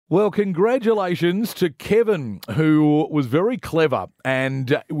Well, congratulations to Kevin, who was very clever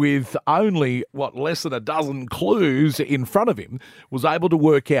and with only, less than a dozen clues in front of him, was able to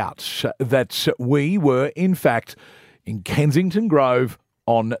work out that we were, in fact, in Kensington Grove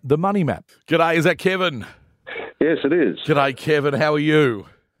on the money map. G'day, is that Kevin? Yes, it is. G'day, Kevin. How are you?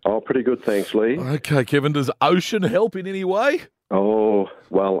 Oh, pretty good, thanks, Lee. Okay, Kevin, does Ocean help in any way? Oh,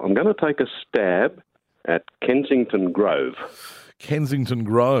 well, I'm going to take a stab at Kensington Grove. Kensington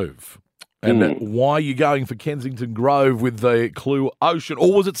Grove. And why are you going for Kensington Grove with the clue Ocean?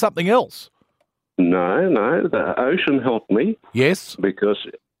 Or was it something else? No, the ocean helped me. Yes? Because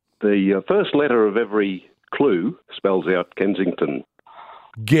the first letter of every clue spells out Kensington.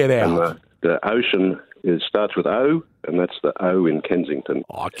 Get And out. the ocean starts with O, and that's the O in Kensington.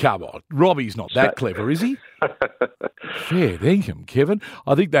 Oh, come on. Robbie's not that clever, is he? Fair dinkum, Kevin.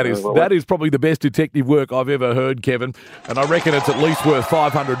 I think that is probably the best detective work I've ever heard, Kevin, and I reckon it's at least worth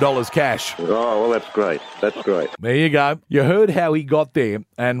 $500 cash. Oh, well, that's great. That's great. There you go. You heard how he got there,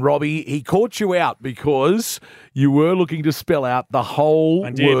 and Robbie, he caught you out because you were looking to spell out the whole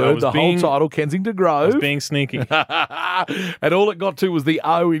word, whole title, Kensington Grove. I was being sneaky. And all it got to was the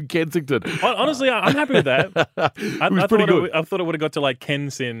O in Kensington. Honestly, I'm happy with that. was pretty good. I thought it would have got to like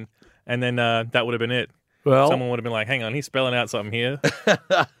Kensin, and then that would have been it. Well, someone would have been like, hang on, he's spelling out something here.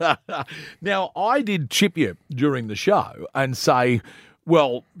 Now, I did chip you during the show and say,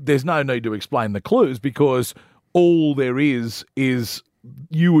 well, there's no need to explain the clues because all there is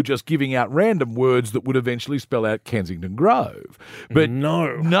you were just giving out random words that would eventually spell out Kensington Grove. But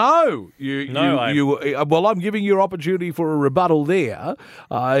No. Well, I'm giving you an opportunity for a rebuttal there.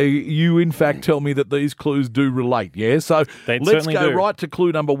 You, in fact, tell me that these clues do relate, yeah? So let's go right to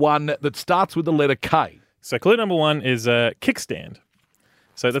clue number one that starts with the letter K. So clue number one is a kickstand.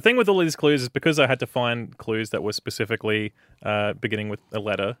 So the thing with all these clues is because I had to find clues that were specifically beginning with a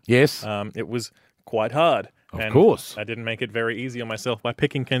letter. Yes. It was quite hard. Of course. I didn't make it very easy on myself by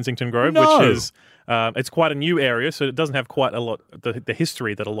picking Kensington Grove, No. which is, it's quite a new area, so it doesn't have quite a lot, the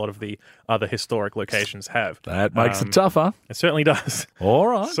history that a lot of the other historic locations have. That makes it tougher. It certainly does. All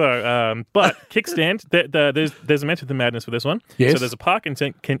right. So, but kickstand, there's a method to madness for this one. Yes. So there's a park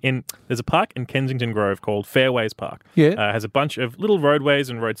in Kensington Grove called Fairways Park. Yeah. Has a bunch of little roadways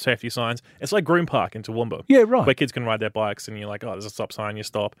and road safety signs. It's like Groom Park in Toowoomba. Yeah, right. Where kids can ride their bikes, and you're like, oh, there's a stop sign, you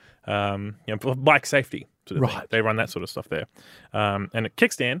stop. For bike safety. Sort of thing. Right. They run that sort of stuff there. And a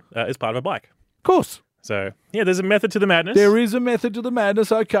kickstand is part of a bike. Of course. So, yeah, there's a method to the madness. There is a method to the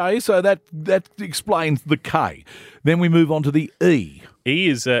madness. Okay, so that explains the K. Then we move on to the E. E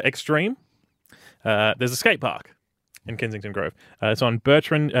is extreme. There's a skate park in Kensington Grove. It's on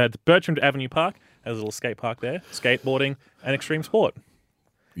Bertrand Avenue Park. There's a little skate park there. Skateboarding and extreme sport.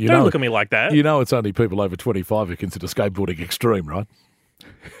 Don't look at me like that. You know it's only people over 25 who consider skateboarding extreme, right?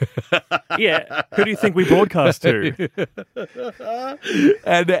 Yeah. Who do you think we broadcast to?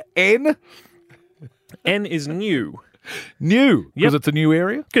 And N? N is new. New, because it's a new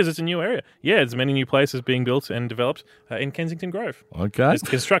area? Because it's a new area. Yeah, there's many new places being built and developed in Kensington Grove. Okay. There's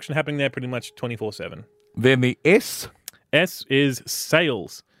construction happening there pretty much 24/7. Then the S? S is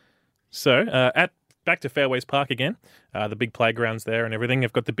sails. So, back to Fairways Park again. The big playgrounds there and everything.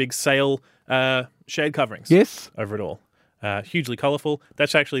 They've got the big sail shade coverings. Yes. Over it all. Hugely colourful.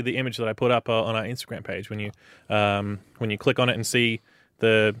 That's actually the image that I put up on our Instagram page. When you click on it and see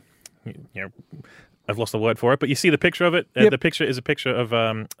the, I've lost the word for it, but you see the picture of it. Yep. The picture is a picture of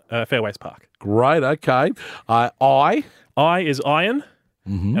Fairways Park. Great, okay. I? I is iron,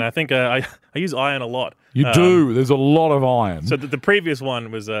 and I think I use iron a lot. You do. There's a lot of iron. So the previous one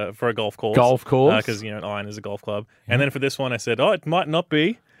was for a golf course. Golf course. Because, iron is a golf club. And then for this one, I said, it might not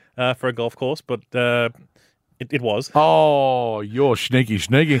be for a golf course, but it was. Oh, you're sneaky.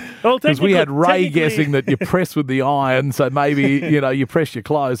 Well, because we had Ray technically- guessing that you press with the iron, so maybe, you press your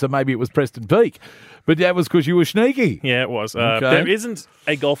clothes, so maybe it was Preston Peak. But that was because you were sneaky. Yeah, it was. Okay. There isn't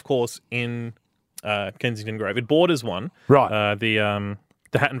a golf course in Kensington Grove. It borders one. Right.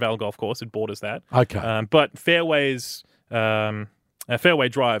 The Hatton Vale Golf Course, it borders that. Okay. But Fairways, Fairway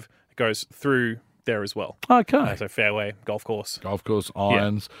Drive goes through there as well. Okay. So Fairway Golf Course. Golf course,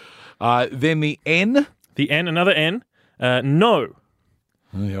 irons. Then the N. The N, another N. No.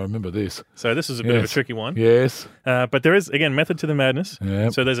 Oh, yeah, I remember this. So this is a bit of a tricky one. Yes. But there is, again, method to the madness.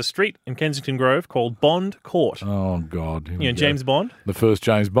 Yep. So there's a street in Kensington Grove called Bond Court. Oh, God. Here we go. James Bond. The first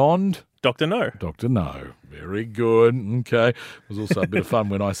James Bond. Dr. No. Dr. No. Very good. Okay. It was also a bit of fun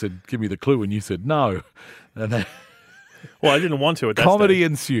when I said, give me the clue, and you said no. And Well, I didn't want to at that comedy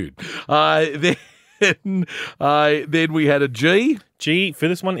stage. ensued. Then we had a G. G for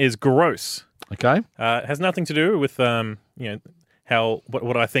this one is gross. Okay. It has nothing to do with,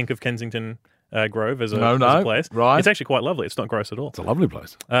 what I think of Kensington Grove as a, No, as a place. right. It's actually quite lovely. It's not gross at all. It's a lovely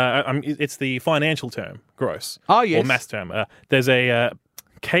place. It's the financial term, gross. Oh, yes. Or mass term. There's a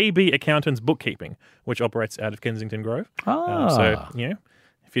KB Accountants Bookkeeping, which operates out of Kensington Grove. So,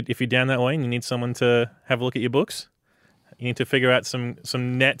 if you're down that way and you need someone to have a look at your books, you need to figure out some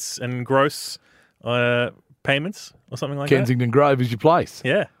nets and gross payments or something like Kensington Grove is your place. that.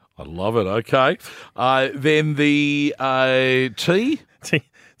 Yeah. I love it. Okay. Then the tea.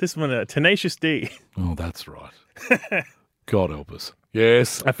 This one, Tenacious D. Oh, that's right. God help us.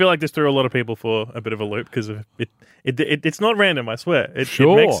 Yes. I feel like this threw a lot of people for a bit of a loop because of it's not random, I swear. It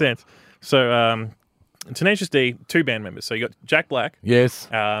makes sense. So, Tenacious D, 2 band members. So you got Jack Black, Yes.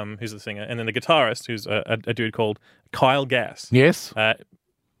 who's the singer, and then the guitarist, who's a dude called Kyle Gass. Yes.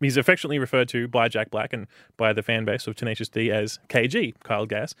 He's affectionately referred to by Jack Black and by the fan base of Tenacious D as KG, Kyle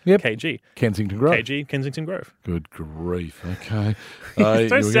Gass. Yep. KG. Kensington Grove. KG, Kensington Grove. Good grief. Okay. Don't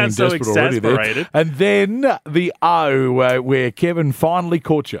you were sound getting so desperate already there. exasperated. And then the O, where Kevin finally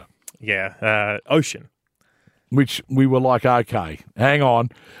caught you, Yeah, Ocean. which we were like, okay, hang on.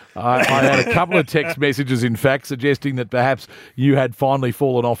 I had a couple of text messages, in fact, suggesting that perhaps you had finally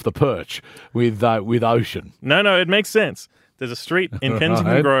fallen off the perch with Ocean. No, it makes sense. There's a street in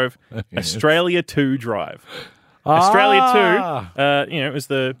Kensington Right. Grove, Australia 2 Drive. Australia 2, it was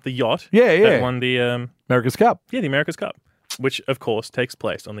the yacht Yeah. that won the America's Cup. the America's Cup, which of course takes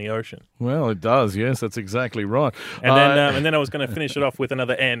place on the ocean. Well, it does. Yes, that's exactly right. And then I was going to finish it off with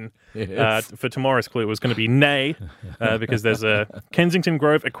another N Yes. for tomorrow's clue. It was going to be Nay because there's a Kensington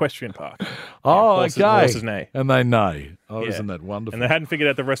Grove Equestrian Park. Horses neigh. And they neigh. Oh, Yeah. isn't that wonderful? And they hadn't figured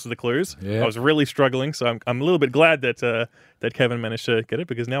out the rest of the clues. Yeah. I was really struggling, so I'm a little bit glad that Kevin managed to get it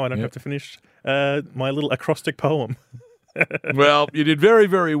because now I don't have to finish my little acrostic poem. Well, you did very,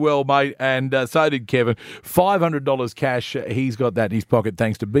 very well, mate, and so did Kevin. $500 cash. He's got that in his pocket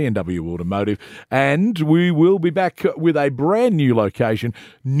thanks to B&W Automotive. And we will be back with a brand new location,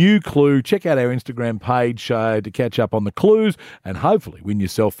 new clue. Check out our Instagram page to catch up on the clues and hopefully win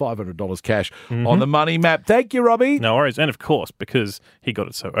yourself $500 cash on the money map. Thank you, Robbie. No worries. And of course, because he got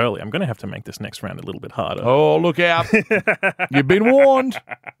it so early, I'm going to have to make this next round a little bit harder. Oh, look out. You've been warned.